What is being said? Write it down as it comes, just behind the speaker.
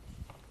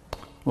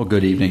Well,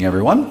 good evening,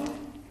 everyone.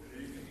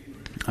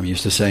 I'm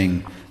used to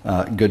saying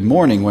good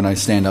morning when I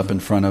stand up in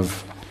front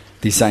of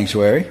the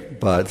sanctuary,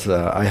 but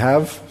I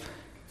have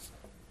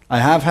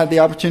had the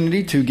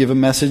opportunity to give a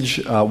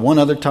message one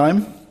other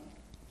time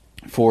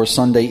for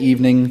Sunday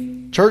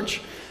evening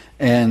church,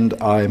 and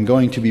I'm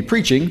going to be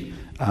preaching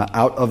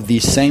out of the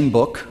same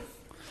book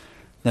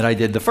that I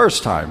did the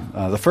first time.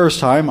 The first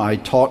time I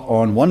taught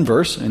on one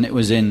verse, and it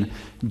was in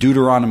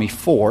Deuteronomy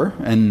 4,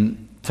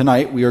 and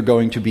tonight we are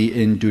going to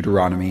be in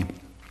Deuteronomy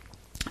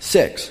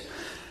 6.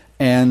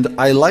 And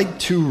I like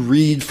to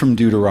read from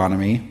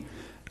Deuteronomy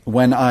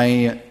when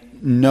I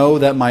know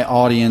that my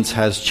audience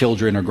has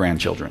children or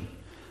grandchildren.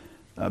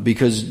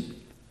 Because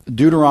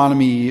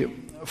Deuteronomy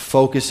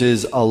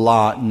focuses a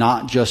lot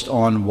not just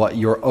on what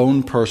your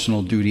own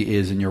personal duty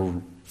is in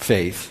your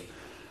faith,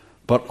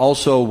 but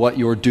also what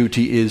your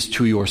duty is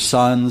to your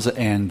sons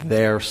and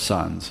their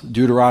sons.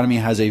 Deuteronomy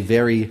has a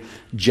very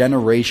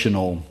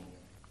generational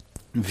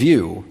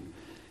view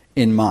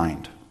in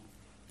mind.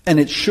 And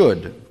it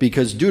should,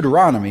 because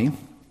Deuteronomy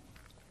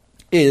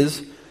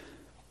is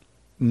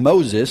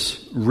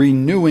Moses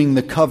renewing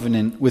the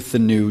covenant with the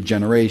new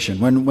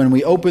generation. When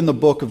we open the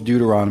book of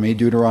Deuteronomy,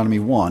 Deuteronomy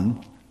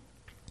 1,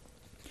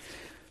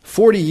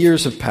 40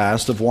 years have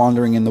passed of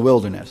wandering in the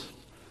wilderness.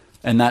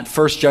 And that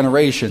first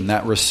generation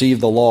that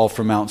received the law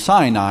from Mount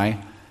Sinai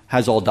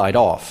has all died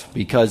off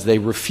because they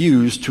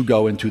refused to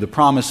go into the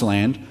promised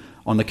land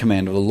on the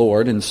command of the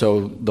Lord. And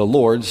so the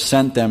Lord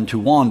sent them to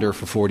wander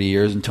for 40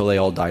 years until they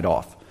all died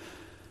off.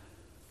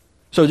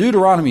 So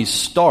Deuteronomy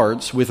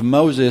starts with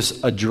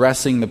Moses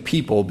addressing the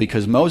people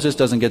because Moses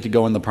doesn't get to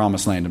go in the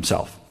promised land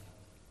himself.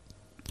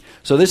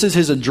 So this is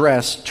his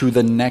address to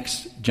the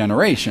next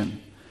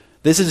generation.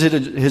 This is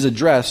his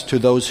address to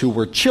those who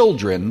were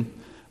children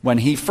when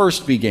he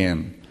first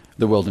began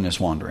the wilderness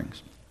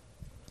wanderings.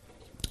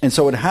 And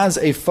so it has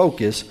a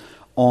focus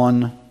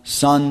on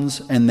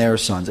sons and their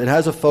sons. It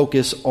has a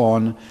focus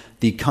on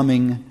the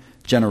coming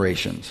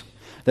generations.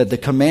 That the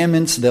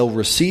commandments they'll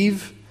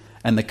receive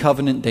and the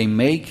covenant they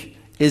make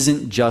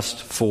isn't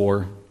just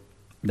for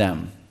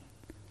them.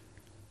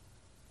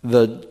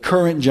 The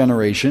current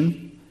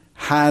generation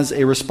has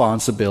a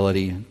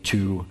responsibility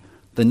to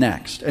the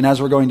next. And as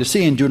we're going to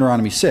see in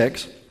Deuteronomy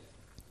 6,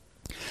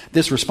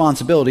 this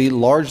responsibility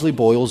largely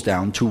boils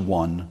down to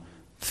one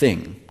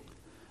thing.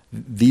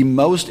 The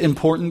most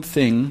important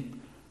thing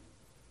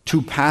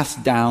to pass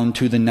down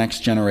to the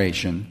next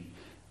generation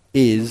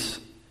is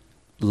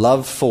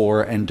love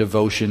for and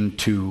devotion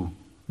to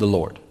the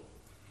Lord.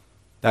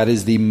 That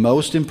is the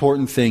most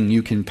important thing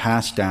you can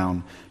pass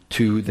down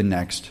to the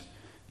next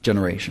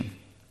generation.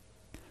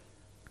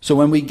 So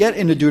when we get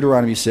into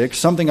Deuteronomy 6,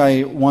 something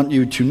I want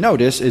you to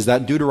notice is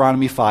that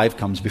Deuteronomy 5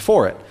 comes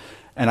before it.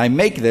 And I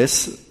make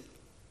this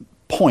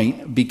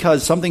point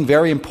because something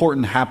very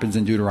important happens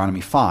in Deuteronomy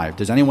 5.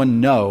 Does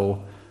anyone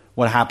know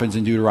what happens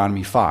in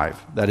Deuteronomy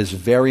 5? That is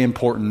very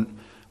important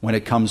when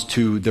it comes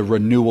to the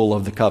renewal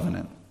of the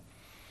covenant.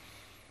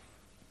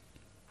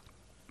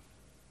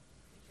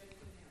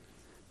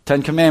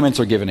 10 commandments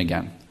are given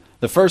again.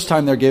 The first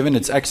time they're given,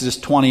 it's Exodus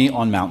 20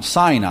 on Mount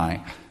Sinai.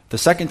 The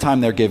second time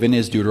they're given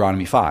is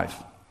Deuteronomy 5.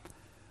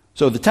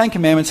 So the 10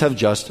 commandments have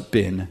just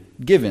been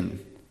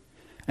given.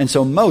 And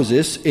so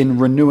Moses, in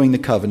renewing the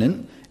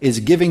covenant, is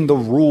giving the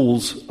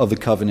rules of the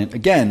covenant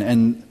again.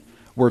 And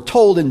we're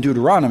told in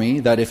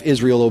Deuteronomy that if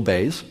Israel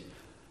obeys,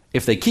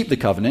 if they keep the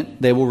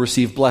covenant, they will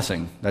receive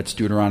blessing. That's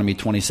Deuteronomy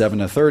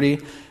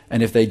 27-30.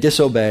 And if they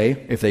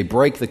disobey, if they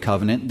break the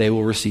covenant, they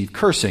will receive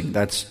cursing.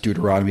 That's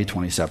Deuteronomy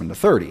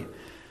 27-30.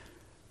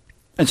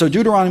 And so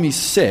Deuteronomy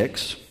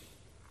 6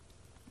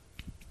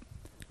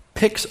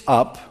 picks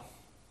up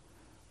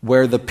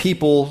where the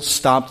people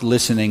stopped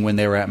listening when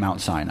they were at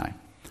Mount Sinai.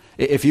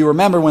 If you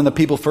remember when the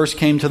people first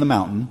came to the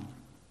mountain,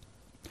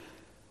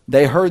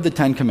 they heard the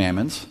 10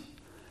 commandments,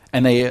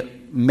 and they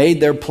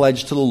made their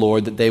pledge to the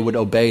Lord that they would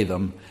obey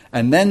them.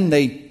 And then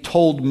they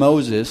told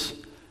Moses,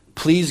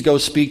 please go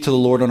speak to the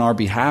Lord on our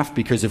behalf,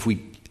 because if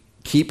we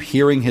keep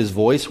hearing his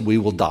voice, we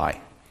will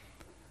die.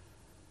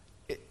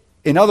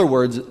 In other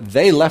words,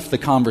 they left the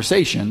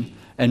conversation,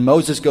 and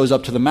Moses goes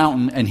up to the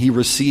mountain, and he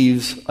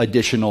receives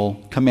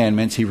additional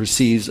commandments. He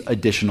receives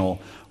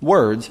additional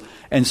words.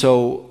 And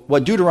so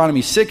what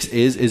Deuteronomy 6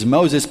 is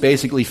Moses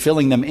basically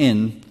filling them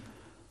in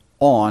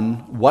on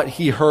what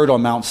he heard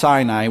on Mount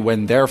Sinai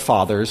when their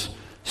fathers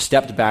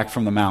stepped back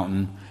from the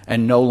mountain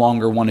and no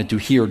longer wanted to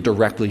hear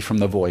directly from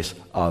the voice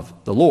of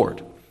the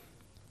Lord.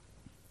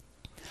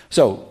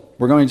 So,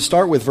 we're going to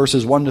start with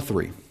verses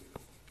 1-3.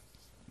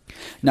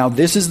 Now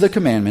this is the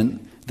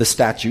commandment, the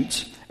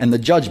statutes, and the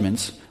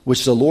judgments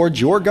which the Lord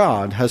your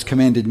God has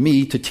commanded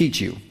me to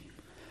teach you,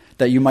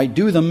 that you might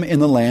do them in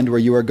the land where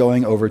you are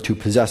going over to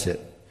possess it,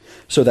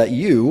 so that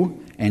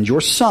you and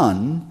your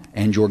son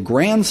and your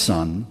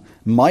grandson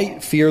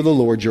might fear the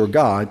Lord your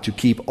God, to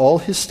keep all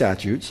his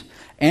statutes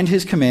and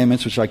his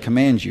commandments which I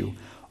command you,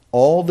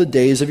 all the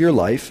days of your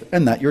life,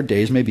 and that your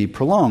days may be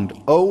prolonged.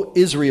 O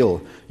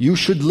Israel, you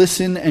should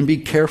listen and be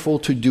careful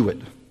to do it,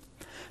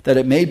 that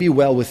it may be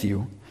well with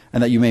you,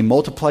 and that you may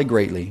multiply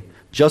greatly,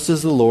 just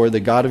as the Lord, the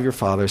God of your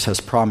fathers, has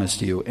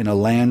promised you, in a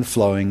land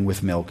flowing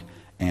with milk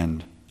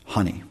and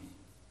honey.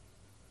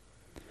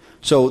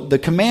 So the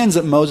commands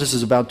that Moses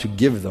is about to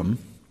give them,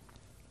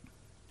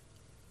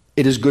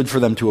 it is good for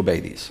them to obey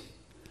these.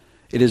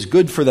 It is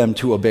good for them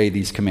to obey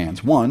these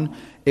commands. One,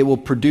 it will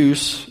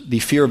produce the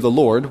fear of the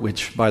Lord,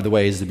 which, by the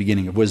way, is the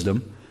beginning of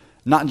wisdom,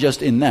 not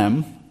just in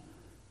them,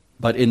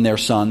 but in their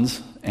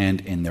sons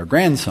and in their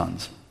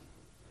grandsons.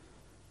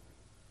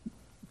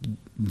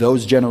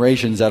 Those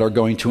generations that are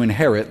going to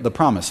inherit the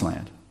promised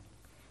land.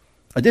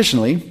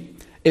 Additionally,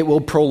 it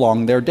will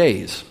prolong their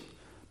days,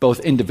 both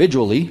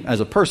individually as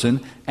a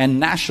person and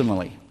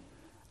nationally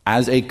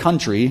as a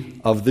country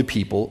of the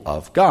people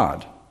of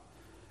God.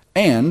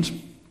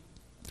 And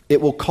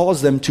it will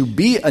cause them to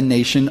be a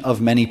nation of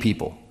many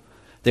people.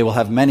 They will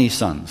have many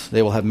sons.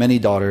 They will have many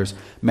daughters,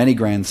 many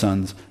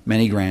grandsons,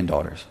 many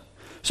granddaughters.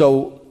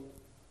 So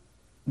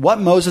what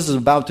Moses is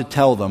about to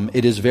tell them,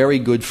 it is very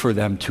good for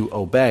them to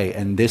obey.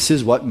 And this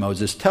is what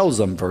Moses tells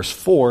them, verse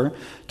 4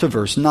 to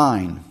verse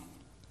 9.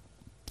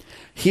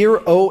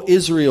 Hear, O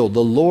Israel,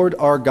 the Lord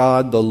our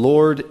God, the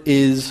Lord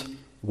is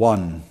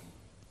one.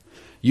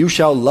 You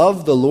shall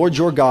love the Lord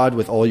your God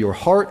with all your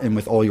heart and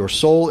with all your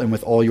soul and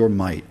with all your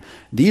might.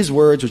 These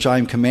words which I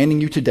am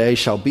commanding you today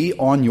shall be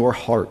on your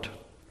heart.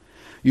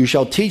 You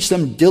shall teach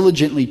them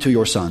diligently to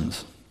your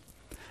sons,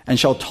 and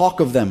shall talk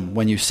of them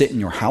when you sit in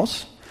your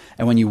house,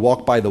 and when you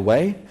walk by the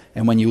way,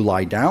 and when you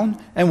lie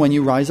down, and when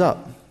you rise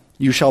up.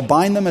 You shall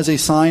bind them as a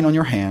sign on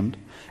your hand,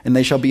 and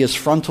they shall be as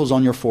frontals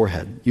on your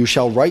forehead. You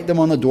shall write them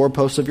on the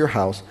doorposts of your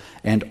house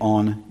and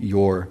on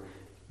your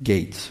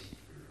gates.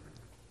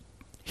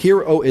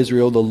 Hear, O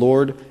Israel, the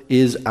Lord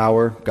is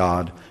our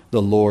God.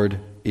 The Lord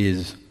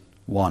is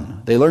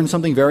one. They learn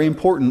something very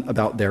important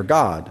about their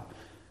God,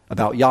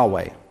 about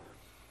Yahweh.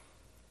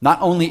 Not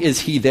only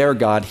is he their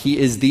God, he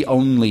is the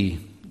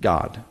only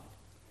God.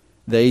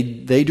 They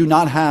do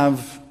not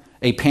have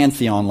a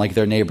pantheon like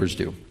their neighbors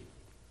do.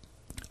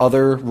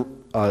 Other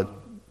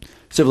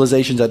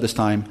civilizations at this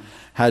time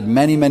had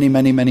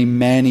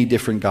many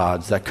different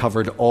gods that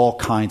covered all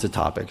kinds of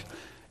topics.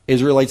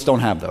 Israelites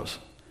don't have those.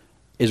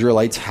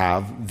 Israelites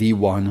have the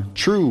one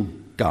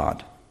true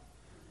God.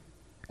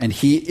 And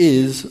he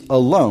is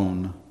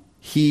alone.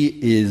 He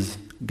is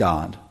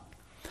God.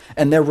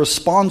 And their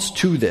response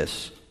to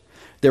this,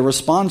 their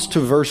response to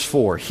verse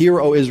 4, Hear,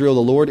 O Israel,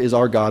 the Lord is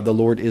our God, the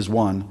Lord is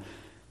one,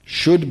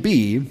 should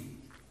be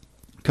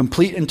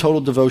complete and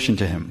total devotion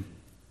to him.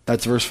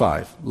 That's verse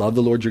 5. Love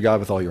the Lord your God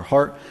with all your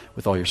heart,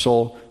 with all your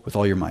soul, with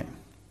all your might.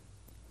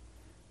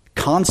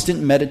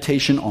 Constant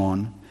meditation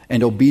on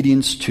and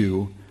obedience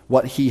to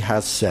what he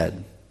has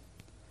said.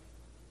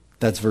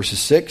 That's verses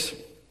 6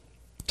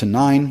 to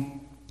 9.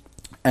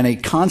 And a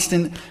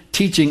constant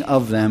teaching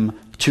of them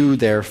to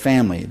their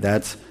family.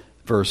 That's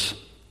verse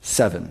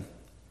 7.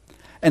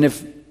 And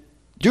if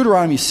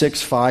Deuteronomy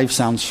 6:5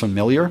 sounds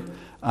familiar,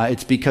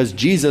 it's because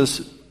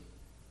Jesus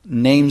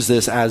names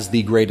this as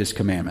the greatest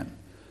commandment.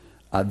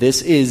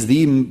 This is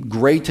the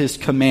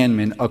greatest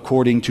commandment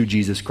according to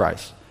Jesus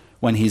Christ.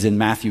 When he's in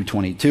Matthew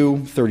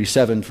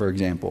 22:37, for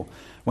example,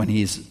 when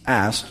he's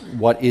asked,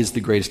 what is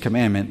the greatest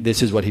commandment?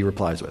 This is what he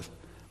replies with.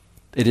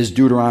 It is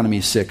Deuteronomy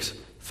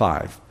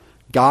 6:5.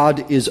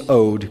 God is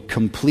owed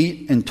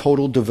complete and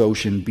total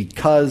devotion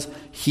because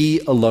he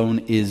alone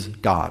is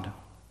God.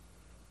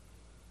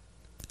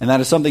 And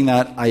that is something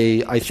that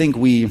I think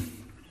we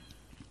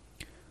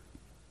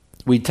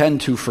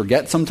tend to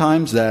forget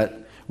sometimes,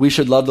 that we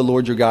should love the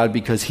Lord your God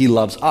because he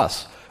loves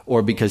us,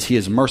 or because he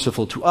is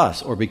merciful to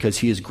us, or because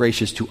he is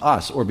gracious to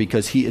us, or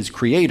because he is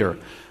creator.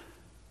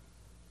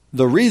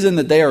 The reason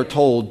that they are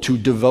told to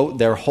devote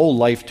their whole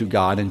life to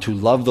God and to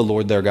love the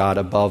Lord their God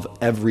above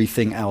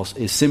everything else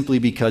is simply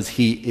because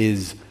he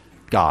is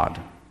God.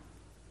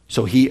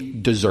 So he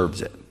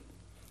deserves it.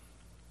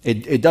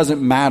 It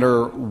doesn't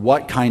matter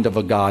what kind of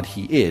a God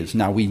he is.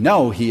 Now we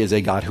know he is a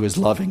God who is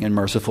loving and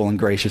merciful and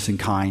gracious and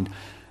kind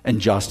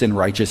and just and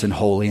righteous and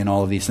holy and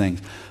all of these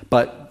things.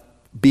 But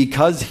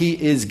because he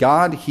is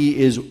God, he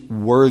is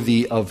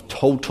worthy of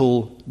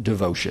total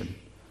devotion.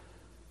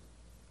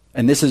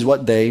 And this is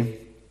what they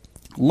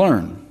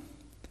learn.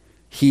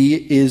 He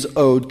is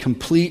owed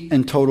complete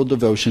and total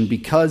devotion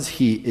because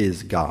he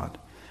is God.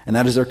 And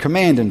that is their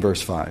command in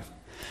verse 5.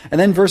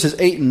 And then verses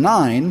 8 and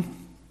 9,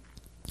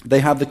 they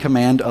have the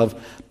command of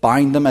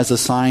bind them as a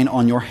sign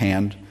on your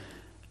hand,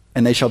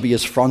 and they shall be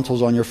as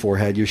frontals on your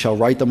forehead. You shall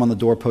write them on the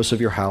doorposts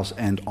of your house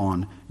and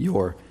on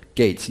your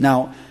gates.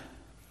 Now,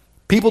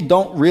 people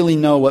don't really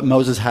know what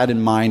Moses had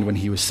in mind when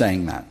he was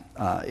saying that.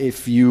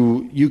 If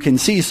you can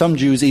see some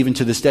Jews even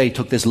to this day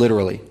took this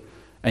literally.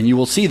 And you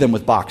will see them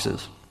with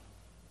boxes.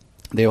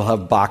 They will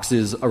have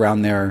boxes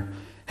around their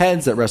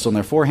heads that rest on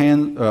their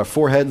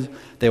foreheads.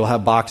 They will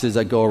have boxes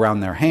that go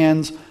around their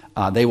hands.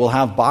 They will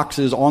have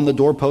boxes on the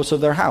doorposts of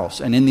their house.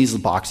 And in these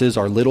boxes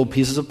are little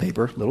pieces of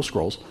paper, little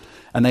scrolls.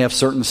 And they have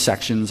certain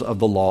sections of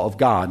the law of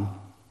God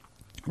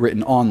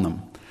written on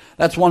them.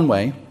 That's one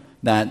way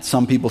that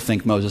some people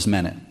think Moses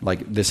meant it.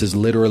 Like, this is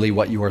literally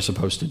what you are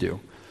supposed to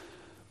do.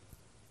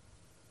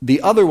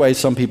 The other way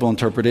some people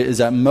interpret it is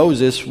that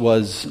Moses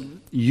was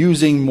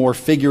using more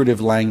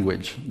figurative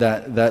language,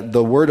 that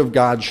the Word of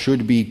God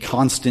should be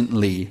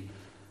constantly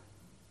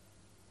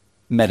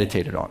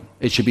meditated on.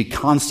 It should be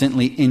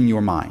constantly in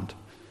your mind.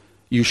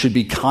 You should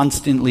be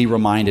constantly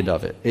reminded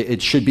of it.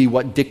 It should be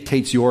what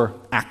dictates your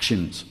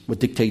actions, what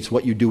dictates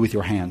what you do with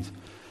your hands.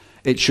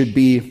 It should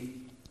be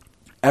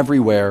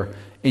everywhere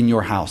in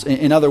your house.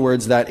 In other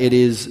words, that it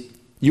is,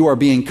 you are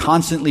being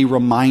constantly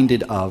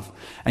reminded of,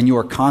 and you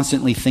are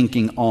constantly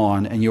thinking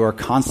on, and you are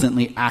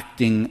constantly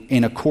acting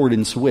in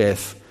accordance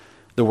with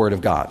the Word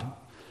of God.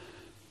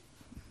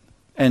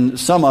 And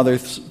some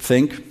others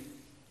think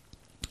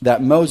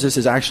that Moses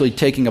is actually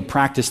taking a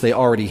practice they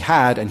already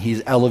had and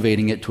he's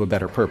elevating it to a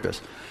better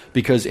purpose.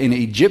 Because in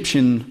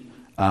Egyptian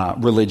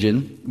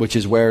religion, which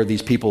is where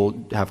these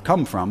people have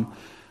come from,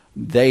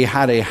 they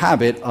had a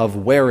habit of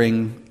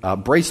wearing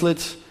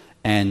bracelets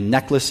and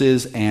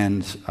necklaces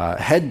and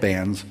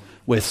headbands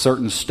with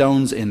certain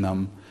stones in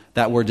them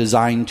that were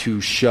designed to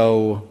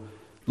show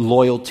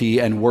loyalty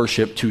and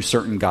worship to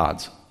certain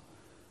gods.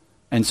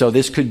 And so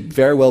this could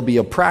very well be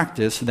a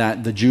practice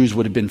that the Jews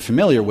would have been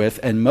familiar with,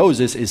 and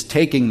Moses is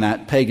taking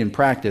that pagan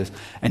practice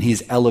and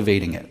he's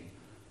elevating it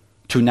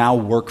to now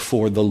work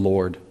for the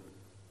Lord,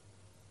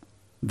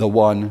 the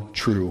one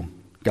true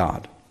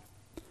God.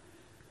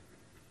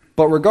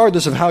 But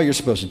regardless of how you're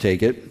supposed to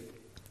take it,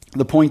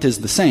 the point is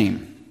the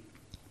same.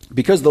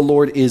 Because the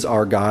Lord is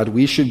our God,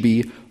 we should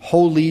be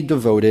wholly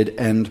devoted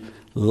and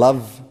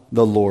love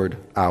the Lord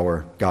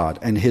our God,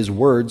 and his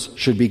words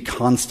should be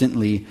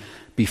constantly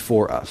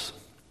before us.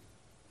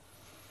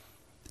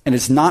 And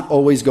it's not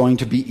always going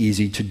to be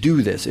easy to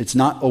do this. It's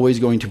not always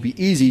going to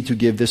be easy to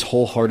give this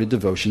wholehearted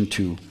devotion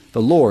to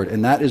the Lord.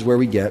 And that is where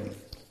we get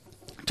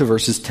to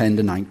verses 10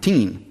 to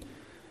 19.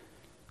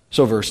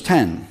 So verse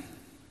 10.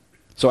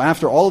 So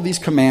after all of these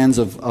commands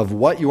of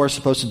what you are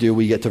supposed to do,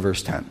 we get to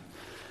verse 10.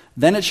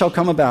 Then it shall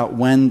come about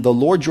when the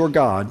Lord your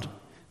God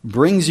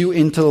brings you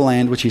into the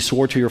land which he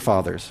swore to your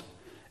fathers,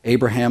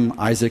 Abraham,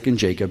 Isaac, and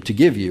Jacob, to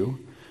give you,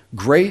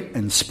 great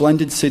and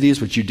splendid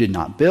cities which you did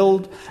not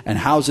build, and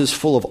houses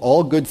full of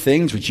all good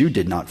things which you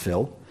did not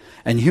fill,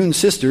 and hewn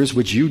cisterns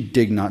which you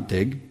did not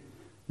dig,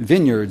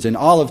 vineyards and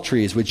olive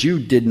trees which you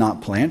did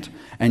not plant,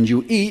 and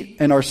you eat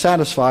and are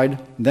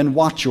satisfied, then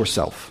watch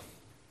yourself,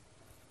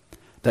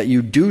 that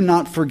you do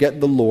not forget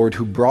the Lord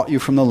who brought you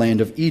from the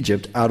land of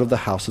Egypt out of the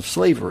house of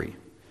slavery.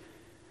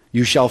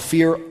 You shall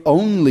fear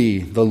only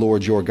the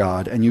Lord your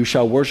God, and you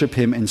shall worship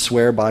him and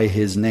swear by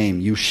his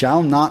name. You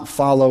shall not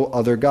follow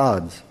other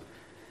gods,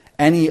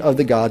 any of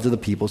the gods of the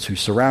peoples who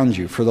surround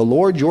you. For the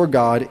Lord your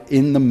God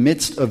in the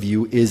midst of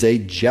you is a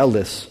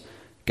jealous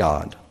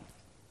God.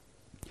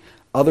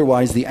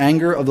 Otherwise, the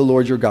anger of the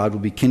Lord your God will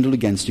be kindled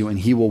against you, and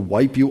he will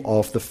wipe you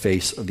off the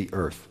face of the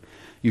earth.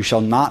 You shall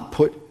not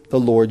put the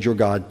Lord your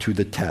God to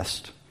the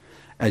test,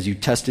 as you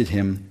tested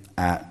him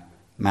at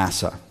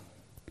Massah.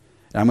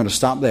 And I'm going to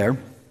stop there.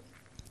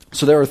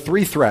 So there are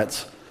three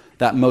threats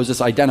that Moses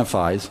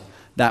identifies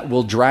that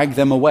will drag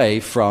them away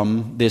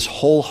from this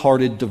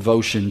wholehearted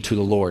devotion to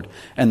the Lord.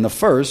 And the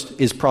first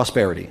is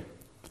prosperity.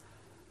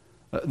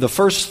 The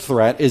first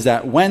threat is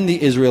that when the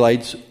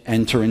Israelites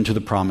enter into the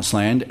promised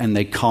land and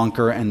they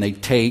conquer and they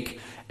take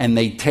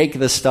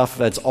the stuff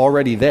that's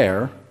already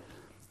there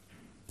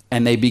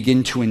and they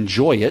begin to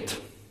enjoy it,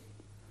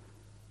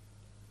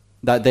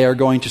 that they are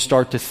going to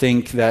start to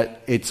think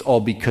that it's all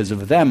because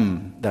of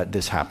them that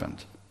this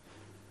happened.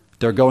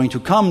 They're going to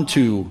come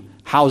to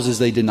houses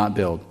they did not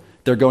build.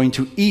 They're going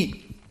to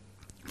eat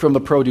from the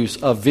produce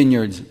of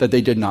vineyards that they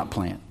did not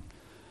plant.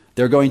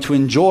 They're going to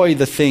enjoy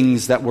the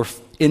things that were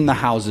in the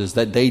houses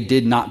that they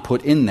did not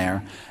put in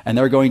there. And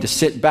they're going to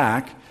sit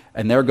back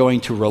and they're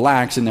going to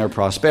relax in their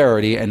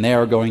prosperity, and they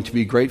are going to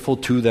be grateful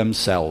to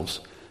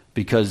themselves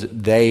because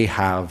they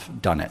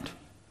have done it.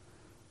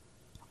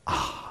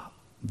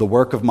 The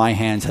work of my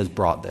hands has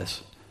brought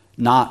this.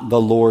 Not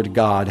the Lord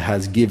God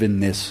has given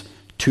this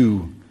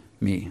to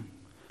me.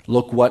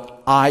 Look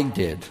what I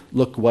did.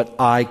 Look what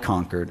I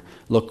conquered.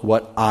 Look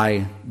what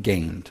I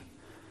gained.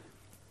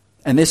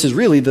 And this is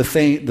really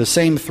the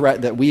same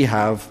threat that we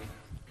have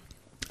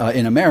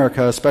in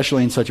America,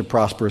 especially in such a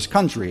prosperous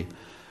country,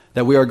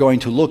 that we are going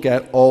to look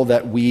at all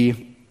that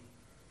we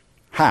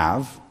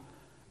have,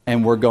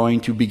 and we're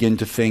going to begin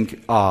to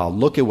think,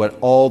 look at what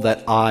all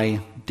that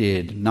I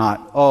did,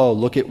 not,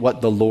 look at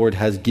what the Lord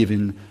has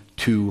given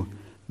to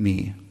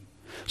me.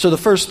 So the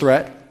first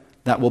threat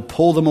that will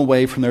pull them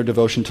away from their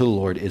devotion to the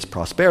Lord is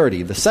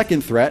prosperity. The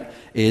second threat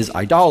is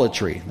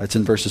idolatry. That's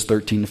in verses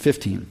 13 to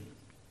 15.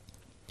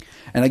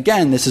 And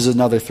again, this is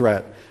another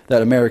threat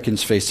that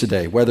Americans face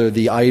today. Whether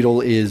the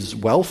idol is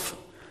wealth,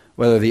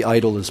 whether the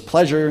idol is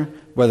pleasure,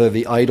 whether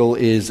the idol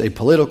is a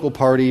political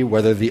party,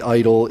 whether the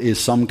idol is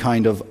some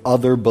kind of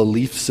other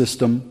belief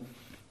system.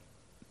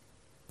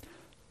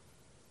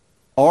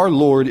 Our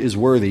Lord is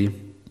worthy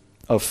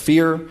of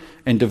fear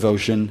and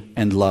devotion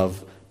and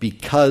love,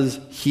 because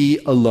he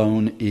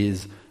alone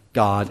is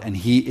God, and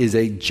he is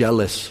a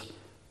jealous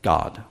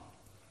God.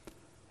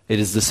 It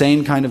is the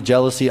same kind of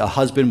jealousy a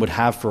husband would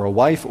have for a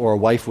wife or a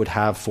wife would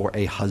have for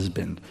a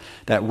husband.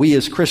 That we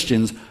as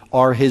Christians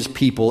are his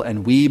people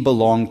and we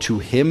belong to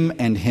him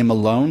and him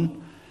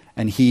alone,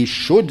 and he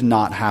should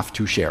not have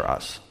to share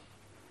us.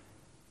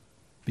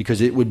 Because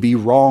it would be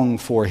wrong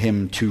for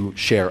him to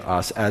share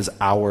us as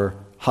our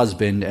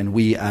husband and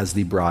we as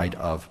the bride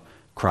of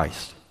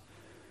Christ.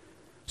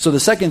 So the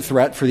second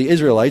threat for the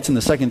Israelites and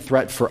the second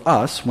threat for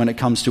us when it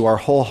comes to our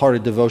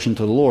wholehearted devotion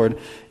to the Lord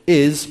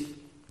is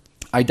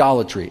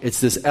idolatry. It's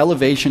this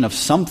elevation of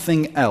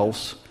something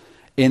else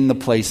in the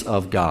place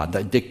of God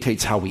that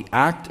dictates how we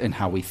act and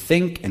how we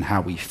think and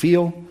how we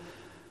feel.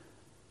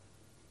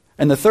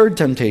 And the third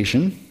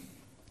temptation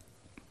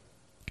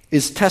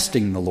is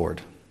testing the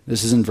Lord.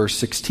 This is in verse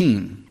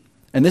 16.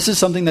 And this is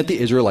something that the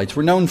Israelites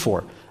were known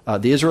for.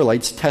 The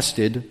Israelites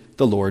tested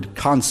the Lord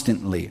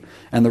constantly.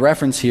 And the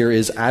reference here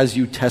is, as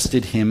you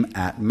tested him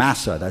at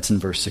Massah. That's in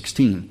verse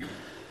 16.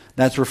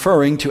 That's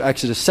referring to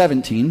Exodus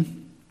 17,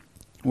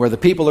 where the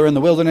people are in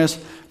the wilderness,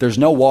 there's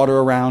no water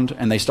around,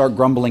 and they start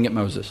grumbling at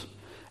Moses.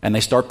 And they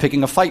start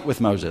picking a fight with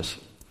Moses.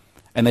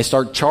 And they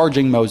start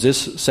charging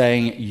Moses,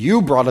 saying,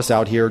 you brought us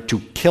out here to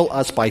kill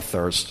us by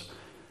thirst.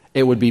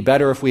 It would be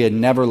better if we had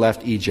never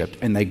left Egypt.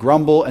 And they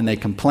grumble, and they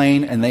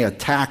complain, and they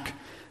attack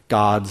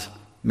God's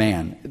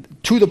man.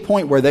 To the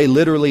point where they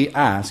literally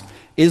ask,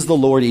 is the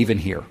Lord even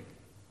here?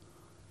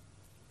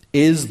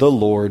 Is the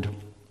Lord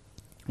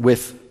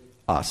with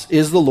us?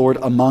 Is the Lord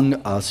among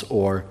us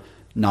or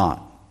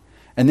not?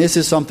 And this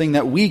is something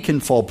that we can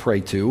fall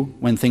prey to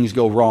when things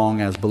go wrong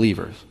as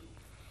believers.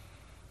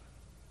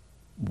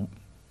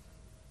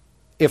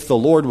 If the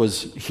Lord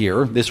was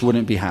here, this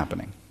wouldn't be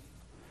happening.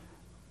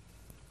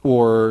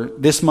 Or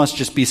this must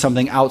just be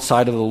something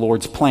outside of the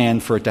Lord's plan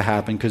for it to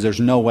happen because there's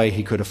no way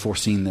he could have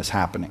foreseen this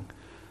happening.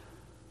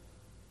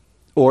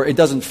 Or it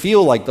doesn't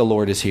feel like the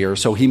Lord is here,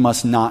 so he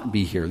must not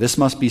be here. This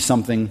must be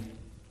something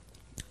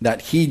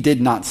that he did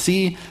not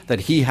see,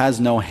 that he has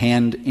no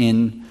hand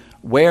in.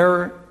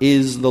 Where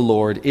is the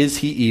Lord? Is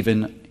he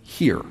even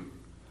here?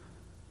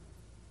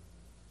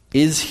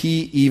 Is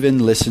he even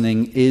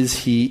listening? Is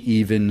he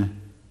even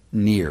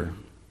near?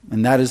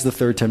 And that is the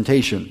third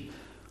temptation,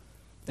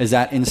 is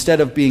that instead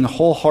of being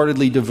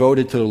wholeheartedly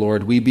devoted to the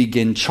Lord, we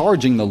begin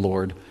charging the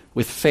Lord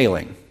with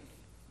failing.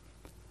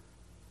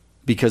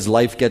 Because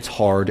life gets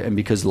hard and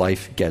because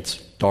life gets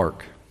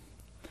dark.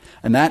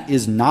 And that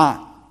is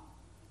not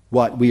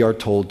what we are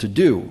told to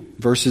do.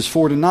 Verses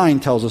 4 to 9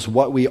 tells us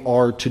what we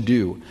are to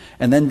do.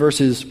 And then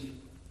verses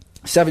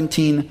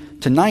 17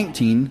 to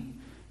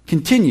 19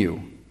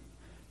 continue.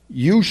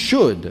 You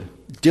should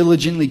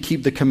diligently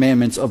keep the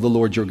commandments of the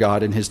Lord your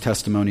God and his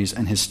testimonies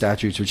and his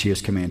statutes which he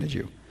has commanded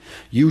you.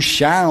 You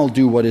shall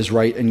do what is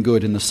right and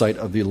good in the sight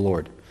of the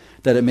Lord,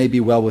 that it may be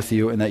well with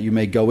you and that you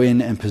may go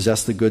in and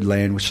possess the good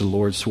land which the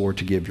Lord swore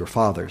to give your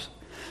fathers,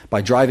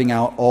 by driving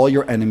out all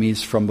your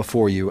enemies from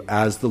before you,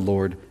 as the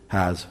Lord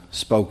has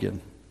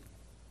spoken.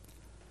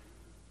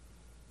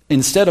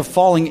 Instead of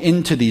falling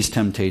into these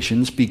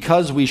temptations,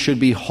 because we should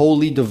be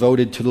wholly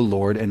devoted to the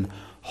Lord and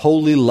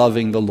wholly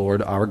loving the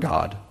Lord our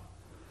God,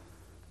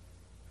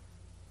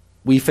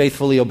 we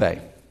faithfully obey.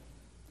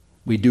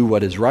 We do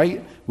what is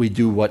right, we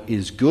do what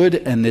is good,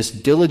 and this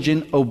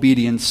diligent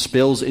obedience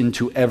spills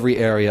into every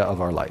area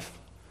of our life.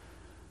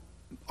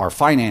 Our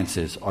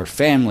finances, our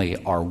family,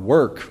 our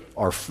work,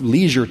 our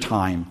leisure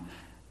time,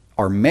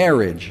 our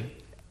marriage,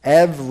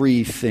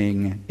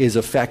 everything is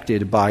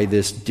affected by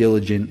this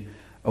diligent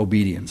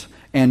obedience.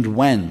 And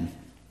when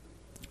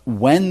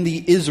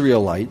the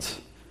Israelites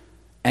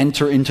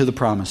enter into the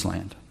promised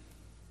land,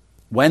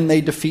 when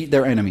they defeat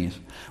their enemies,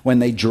 when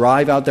they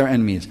drive out their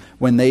enemies,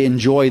 when they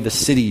enjoy the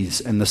cities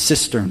and the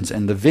cisterns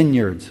and the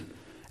vineyards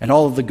and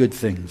all of the good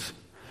things,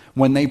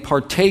 when they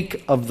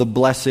partake of the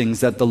blessings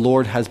that the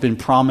Lord has been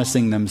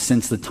promising them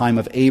since the time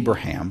of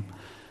Abraham,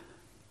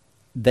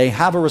 they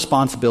have a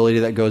responsibility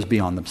that goes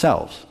beyond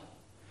themselves.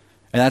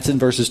 And that's in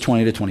verses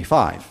 20 to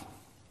 25.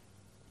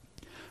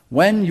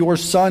 When your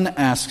son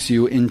asks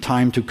you in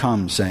time to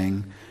come,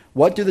 saying,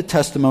 what do the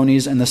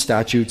testimonies and the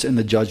statutes and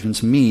the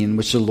judgments mean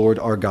which the Lord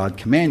our God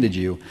commanded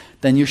you?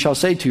 Then you shall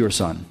say to your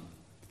son,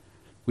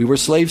 we were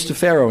slaves to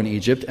Pharaoh in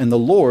Egypt, and the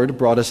Lord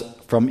brought us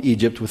from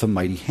Egypt with a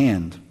mighty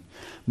hand.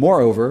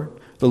 Moreover,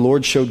 the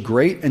Lord showed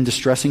great and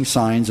distressing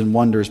signs and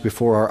wonders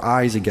before our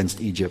eyes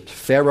against Egypt,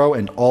 Pharaoh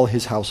and all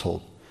his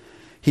household.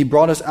 He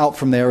brought us out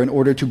from there in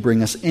order to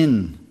bring us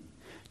in,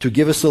 to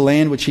give us the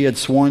land which he had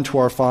sworn to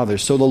our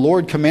fathers. So the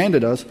Lord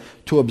commanded us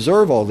to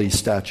observe all these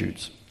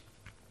statutes,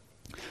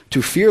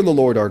 to fear the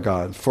Lord our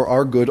God for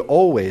our good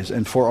always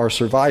and for our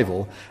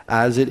survival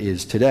as it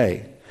is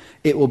today.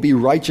 It will be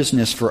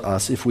righteousness for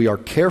us if we are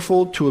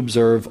careful to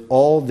observe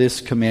all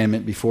this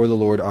commandment before the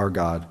Lord our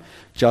God,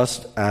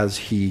 just as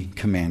he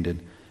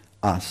commanded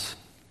us.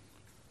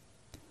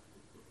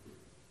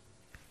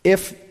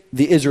 If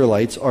the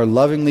Israelites are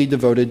lovingly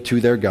devoted to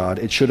their God,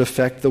 it should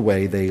affect the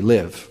way they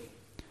live.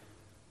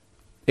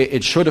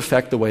 It should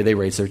affect the way they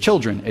raise their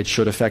children. It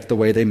should affect the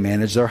way they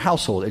manage their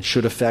household. It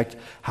should affect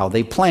how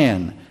they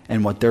plan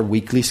and what their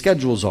weekly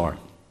schedules are.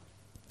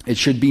 It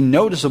should be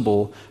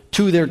noticeable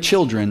to their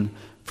children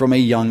from a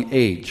young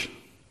age,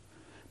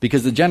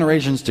 because the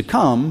generations to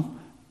come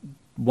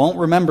won't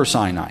remember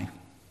Sinai.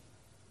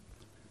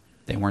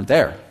 They weren't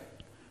there.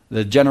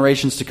 The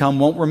generations to come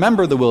won't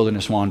remember the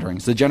wilderness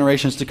wanderings. The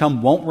generations to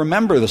come won't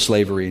remember the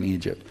slavery in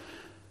Egypt.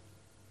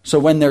 So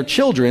when their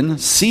children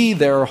see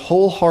their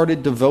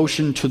wholehearted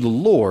devotion to the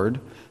Lord,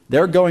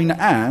 they're going to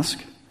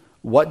ask,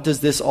 what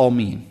does this all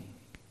mean?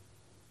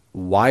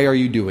 Why are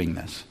you doing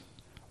this?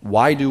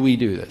 Why do we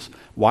do this?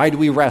 Why do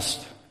we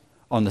rest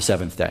on the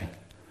seventh day?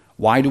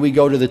 Why do we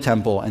go to the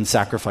temple and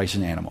sacrifice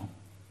an animal?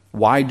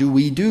 Why do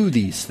we do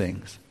these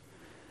things?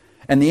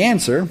 And the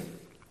answer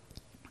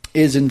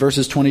is in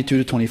verses 22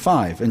 to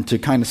 25. And to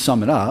kind of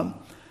sum it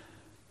up,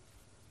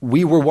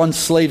 we were once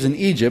slaves in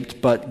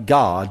Egypt, but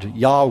God,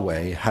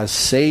 Yahweh, has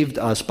saved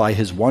us by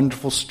his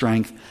wonderful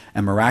strength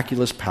and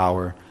miraculous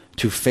power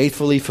to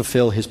faithfully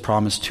fulfill his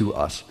promise to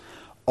us.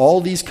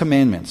 All these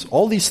commandments,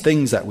 all these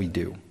things that we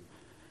do,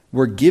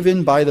 were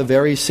given by the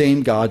very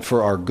same God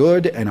for our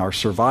good and our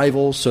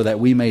survival, so that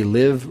we may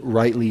live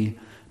rightly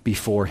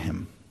before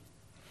him.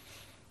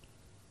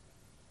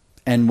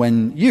 And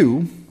when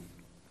you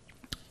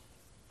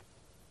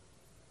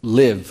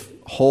live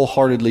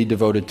wholeheartedly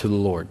devoted to the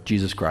Lord,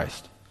 Jesus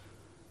Christ,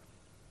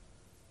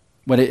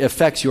 when it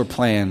affects your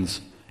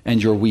plans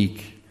and your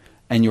week,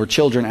 and your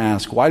children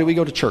ask, why do we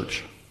go to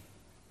church?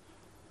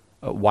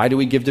 Why do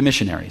we give to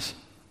missionaries?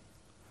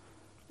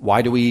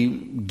 Why do we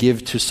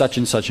give to such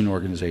and such an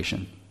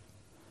organization?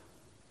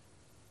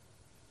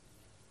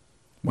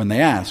 When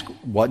they ask,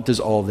 what does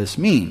all this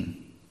mean?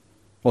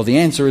 Well, the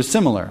answer is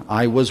similar.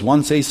 I was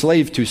once a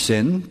slave to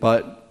sin,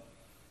 but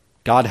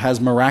God has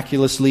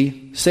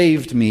miraculously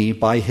saved me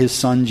by his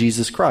Son,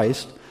 Jesus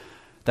Christ,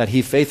 that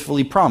he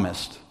faithfully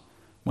promised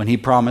when he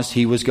promised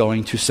he was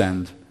going to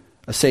send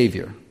a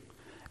Savior.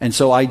 And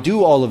so I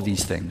do all of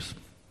these things.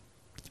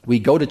 We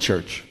go to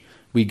church.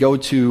 We go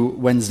to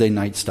Wednesday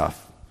night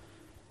stuff.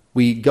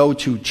 We go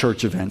to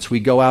church events. We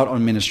go out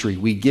on ministry.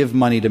 We give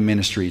money to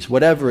ministries,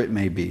 whatever it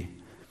may be,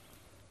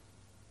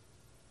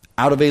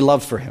 out of a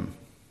love for him,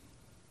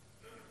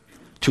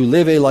 to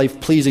live a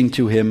life pleasing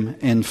to him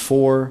and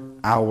for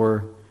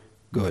our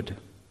good.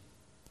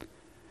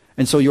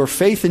 And so your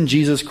faith in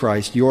Jesus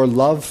Christ, your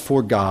love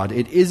for God,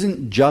 it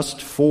isn't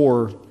just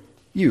for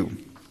you.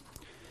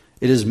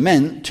 It is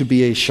meant to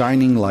be a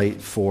shining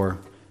light for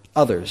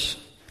others,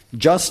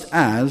 just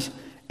as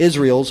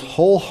Israel's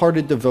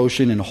wholehearted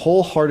devotion and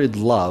wholehearted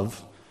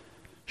love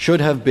should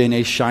have been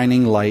a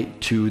shining light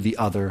to the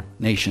other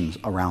nations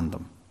around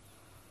them.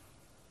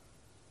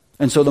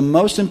 And so the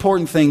most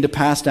important thing to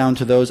pass down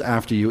to those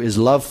after you is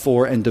love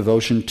for and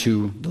devotion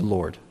to the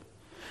Lord.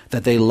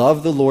 That they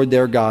love the Lord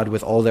their God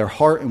with all their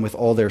heart and with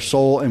all their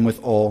soul and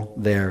with all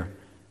their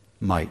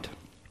might.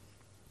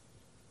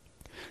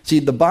 See,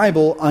 the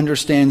Bible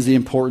understands the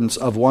importance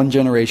of one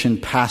generation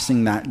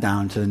passing that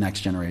down to the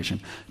next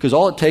generation. Because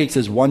all it takes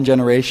is one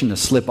generation to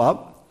slip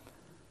up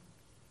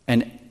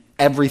and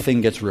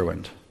everything gets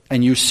ruined.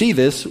 And you see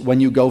this when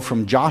you go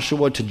from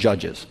Joshua to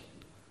Judges.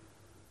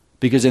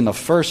 Because in the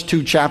first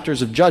 2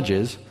 chapters of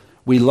Judges,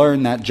 we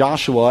learn that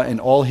Joshua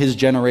and all his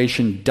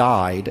generation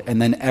died,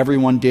 and then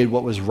everyone did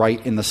what was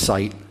right in the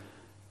sight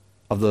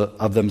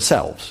of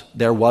themselves.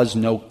 There was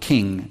no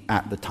king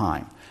at the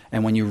time.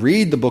 And when you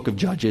read the book of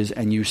Judges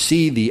and you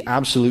see the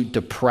absolute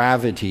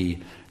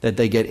depravity that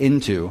they get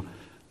into,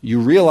 you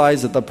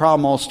realize that the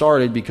problem all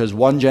started because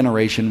one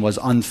generation was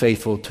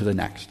unfaithful to the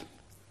next.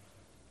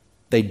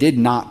 They did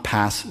not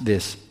pass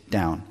this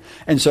down.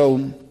 And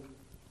so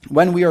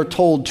when we are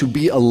told to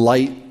be a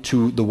light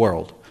to the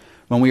world,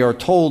 when we are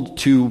told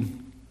to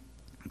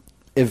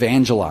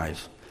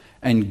evangelize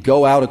and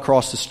go out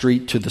across the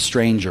street to the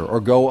stranger,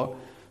 or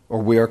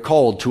we are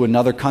called to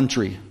another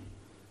country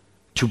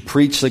to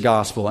preach the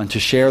gospel and to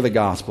share the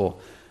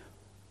gospel,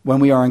 when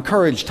we are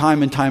encouraged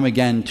time and time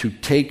again to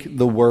take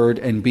the word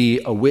and be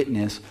a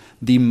witness,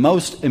 the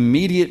most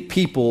immediate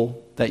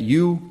people that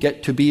you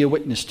get to be a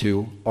witness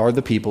to are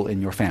the people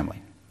in your family.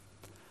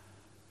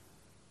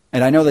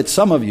 And I know that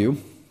some of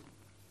you,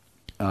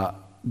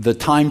 the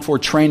time for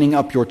training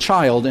up your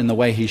child in the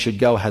way he should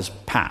go has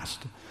passed.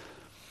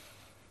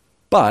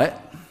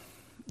 But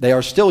they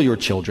are still your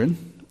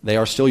children. They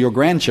are still your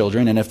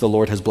grandchildren, and if the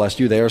Lord has blessed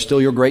you, they are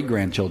still your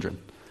great-grandchildren.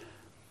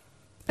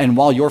 And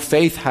while your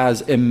faith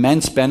has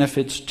immense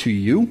benefits to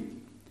you,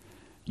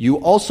 you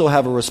also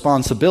have a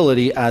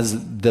responsibility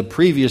as the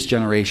previous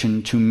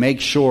generation to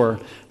make sure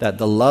that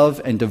the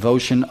love and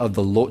devotion of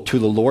to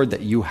the Lord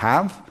that you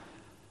have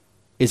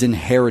is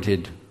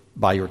inherited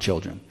by your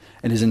children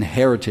and is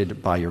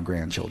inherited by your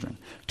grandchildren,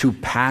 to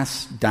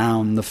pass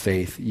down the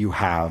faith you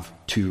have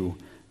to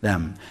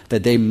them,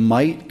 that they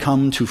might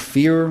come to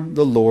fear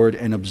the Lord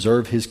and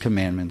observe his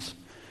commandments,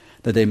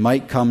 that they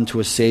might come to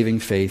a saving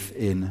faith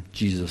in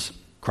Jesus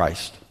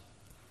Christ.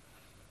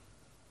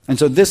 And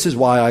so this is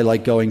why I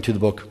like going to the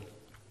book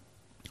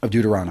of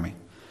Deuteronomy,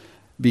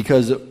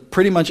 because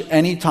pretty much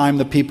any time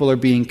the people are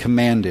being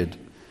commanded,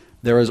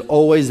 there is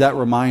always that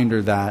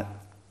reminder that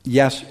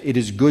yes, it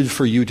is good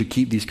for you to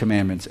keep these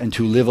commandments and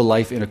to live a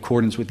life in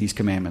accordance with these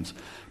commandments,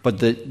 but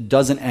that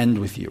doesn't end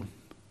with you.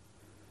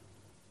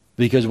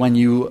 Because when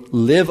you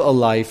live a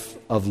life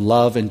of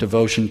love and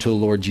devotion to the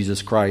Lord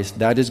Jesus Christ,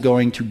 that is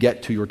going to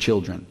get to your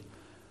children.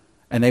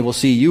 And they will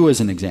see you as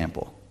an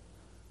example.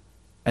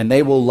 And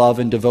they will love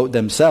and devote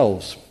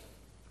themselves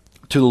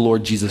to the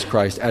Lord Jesus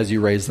Christ as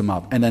you raise them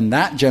up. And then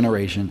that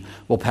generation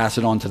will pass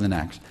it on to the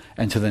next,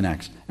 and to the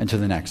next, and to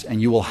the next.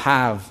 And you will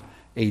have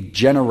a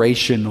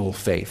generational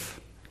faith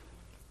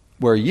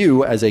where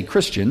you, as a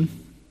Christian,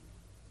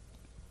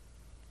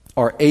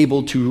 are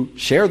able to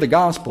share the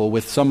gospel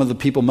with some of the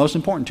people most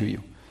important to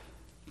you,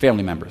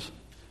 family members.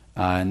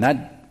 And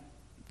that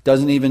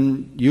doesn't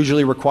even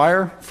usually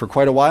require, for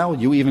quite a while,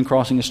 you even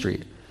crossing a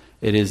street.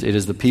 It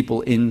is the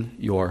people in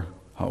your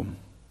home.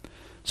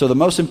 So the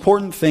most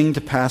important thing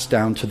to pass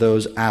down to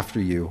those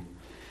after you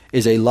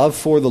is a love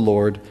for the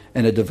Lord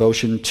and a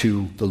devotion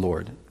to the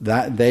Lord,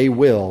 that they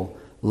will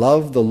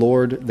love the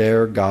Lord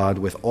their God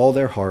with all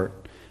their heart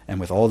and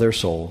with all their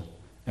soul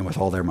and with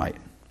all their might.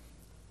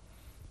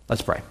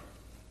 Let's pray.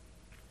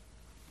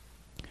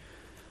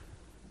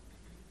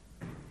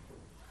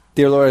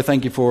 Dear Lord, I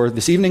thank you for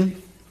this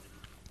evening.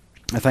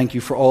 I thank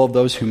you for all of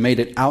those who made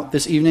it out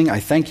this evening. I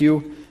thank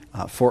you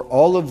for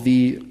all of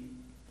the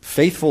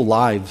faithful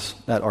lives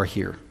that are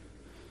here.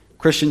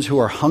 Christians who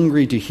are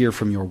hungry to hear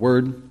from your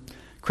word.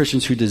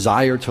 Christians who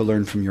desire to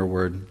learn from your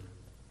word.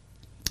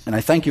 And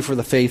I thank you for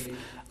the faith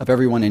of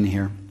everyone in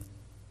here.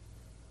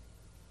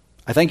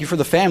 I thank you for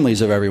the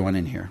families of everyone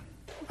in here.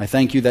 I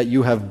thank you that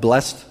you have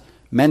blessed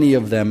many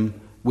of them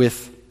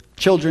with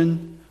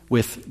children,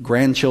 with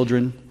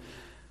grandchildren.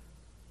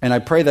 And I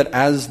pray that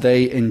as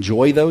they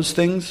enjoy those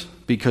things,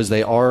 because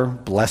they are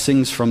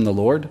blessings from the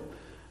Lord,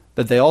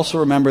 that they also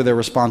remember their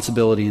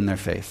responsibility in their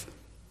faith.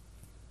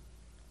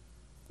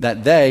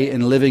 That they,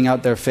 in living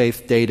out their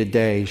faith day to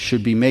day,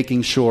 should be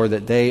making sure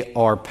that they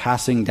are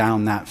passing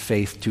down that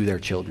faith to their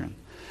children.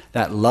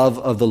 That love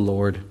of the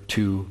Lord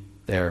to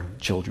their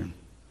children.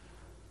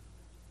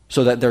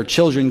 So that their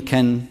children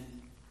can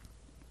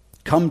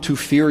come to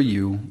fear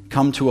you,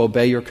 come to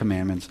obey your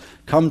commandments,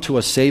 come to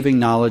a saving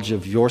knowledge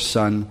of your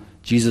Son,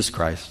 Jesus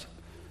Christ.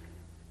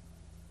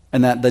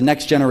 And that the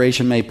next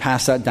generation may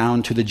pass that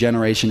down to the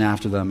generation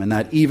after them. And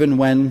that even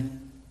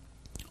when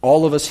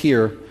all of us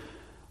here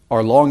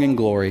are long in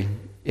glory,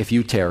 if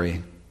you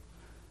tarry,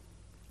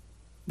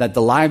 that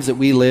the lives that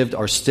we lived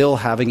are still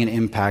having an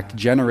impact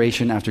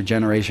generation after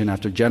generation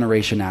after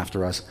generation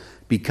after us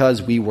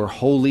because we were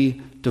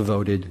wholly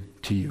devoted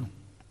to you.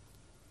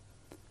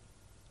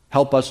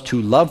 Help us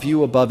to love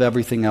you above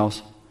everything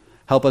else.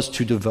 Help us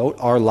to devote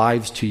our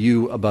lives to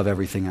you above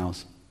everything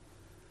else.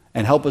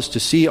 And help us to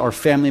see our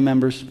family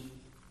members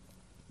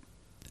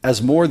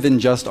as more than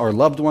just our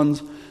loved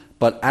ones,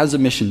 but as a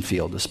mission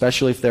field,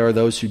 especially if there are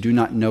those who do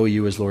not know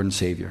you as Lord and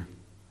Savior.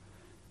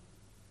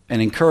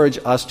 And encourage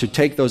us to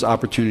take those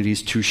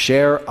opportunities to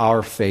share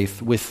our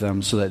faith with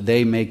them so that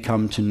they may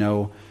come to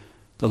know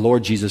the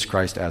Lord Jesus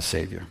Christ as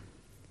Savior.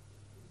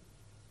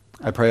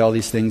 I pray all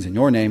these things in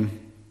your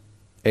name.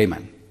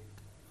 Amen.